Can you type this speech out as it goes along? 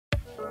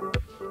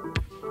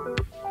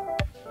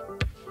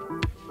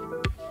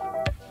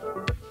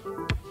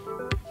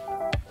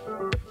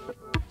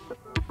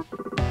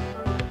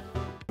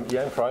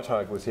Jan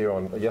Freitag was here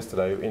on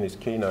yesterday. In his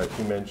keynote,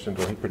 he mentioned,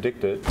 or he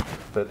predicted,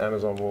 that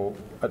Amazon will,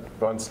 at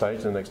one stage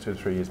in the next 2 to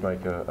 3 years,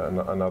 make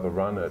another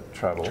run at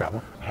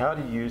travel. How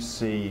do you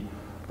see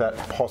that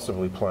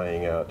possibly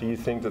playing out? Do you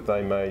think that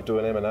they may do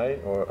an M&A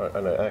or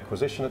an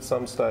acquisition at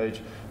some stage?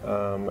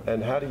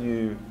 And how do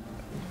you,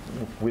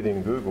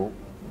 within Google,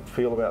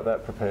 feel about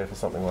that, prepare for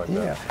something like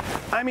that?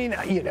 Yeah, I mean,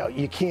 you know,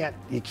 you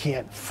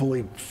can't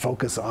fully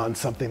focus on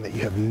something that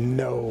you have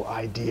no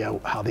idea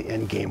how the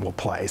end game will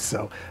play.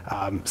 So,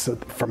 so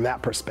from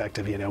that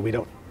perspective, you know,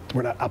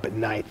 we're not up at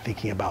night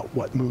thinking about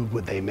what move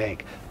would they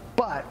make.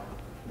 But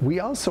we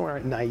also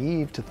aren't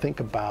naive to think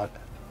about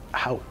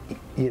how,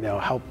 you know,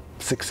 how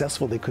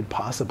successful they could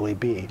possibly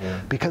be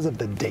because of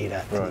the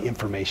data and the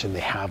information they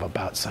have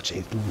about such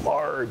a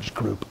large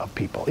group of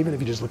people. Even if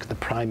you just look at the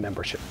Prime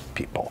membership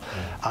people,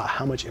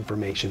 how much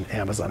information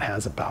Amazon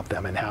has about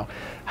them, and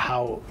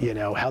how you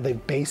know, how they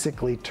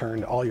basically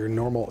turned all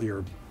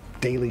your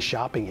daily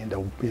shopping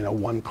into, you know,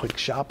 one-click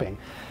shopping.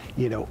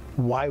 You know,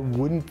 why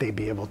wouldn't they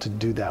be able to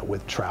do that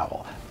with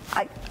travel?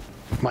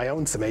 My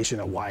own summation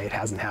of why it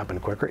hasn't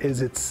happened quicker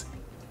is it's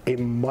a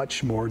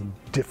much more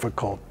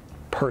difficult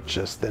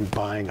purchase than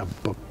buying a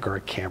book or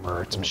a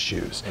camera or some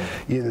shoes.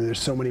 You know,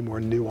 there's so many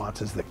more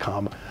nuances that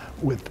come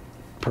with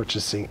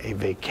purchasing a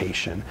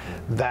vacation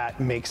that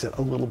makes it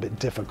a little bit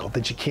difficult,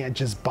 that you can't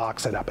just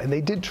box it up. And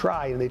they did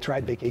try, and they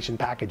tried vacation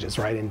packages,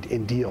 right,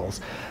 in deals.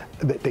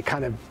 They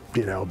kind of,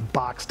 you know,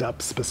 boxed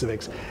up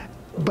specifics.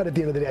 But at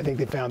the end of the day, I think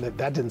they found that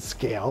that didn't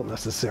scale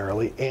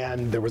necessarily,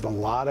 and there was a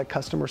lot of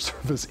customer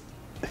service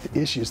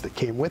issues that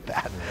came with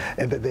that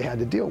and that they had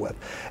to deal with.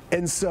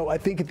 And so I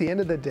think at the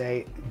end of the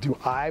day, do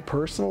I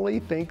personally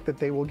think that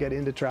they will get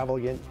into travel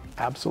again?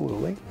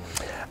 Absolutely.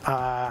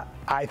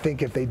 I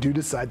think if they do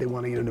decide they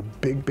want to get in a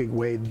big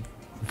way,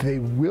 they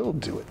will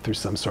do it through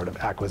some sort of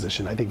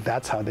acquisition. I think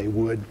that's how they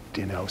would,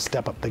 you know,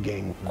 step up the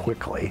game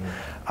quickly.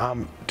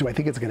 Do I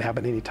think it's going to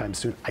happen anytime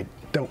soon? I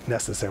don't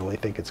necessarily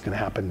think it's going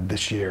to happen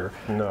this year.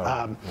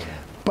 No.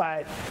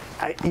 But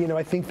you know,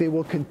 I think they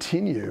will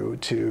continue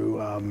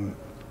to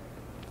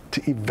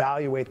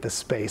evaluate the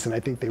space, and I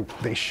think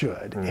they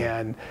should.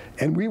 And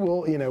we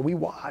will, you know, we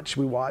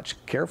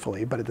watch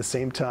carefully, but at the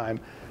same time,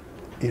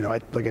 you know,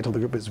 like I told the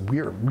group, is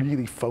we're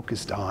really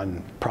focused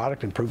on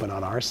product improvement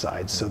on our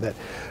side so that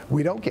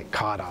we don't get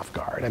caught off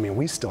guard. I mean,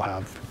 we still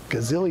have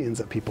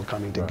gazillions of people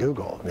coming to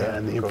Google,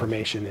 and the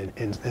information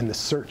and the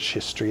search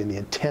history and the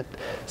intent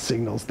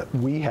signals that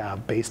we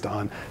have based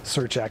on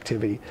search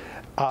activity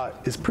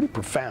is pretty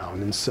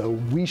profound, and so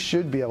we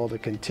should be able to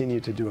continue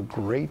to do a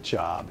great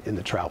job in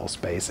the travel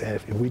space. And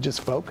if we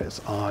just focus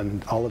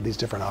on all of these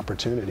different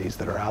opportunities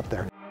that are out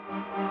there,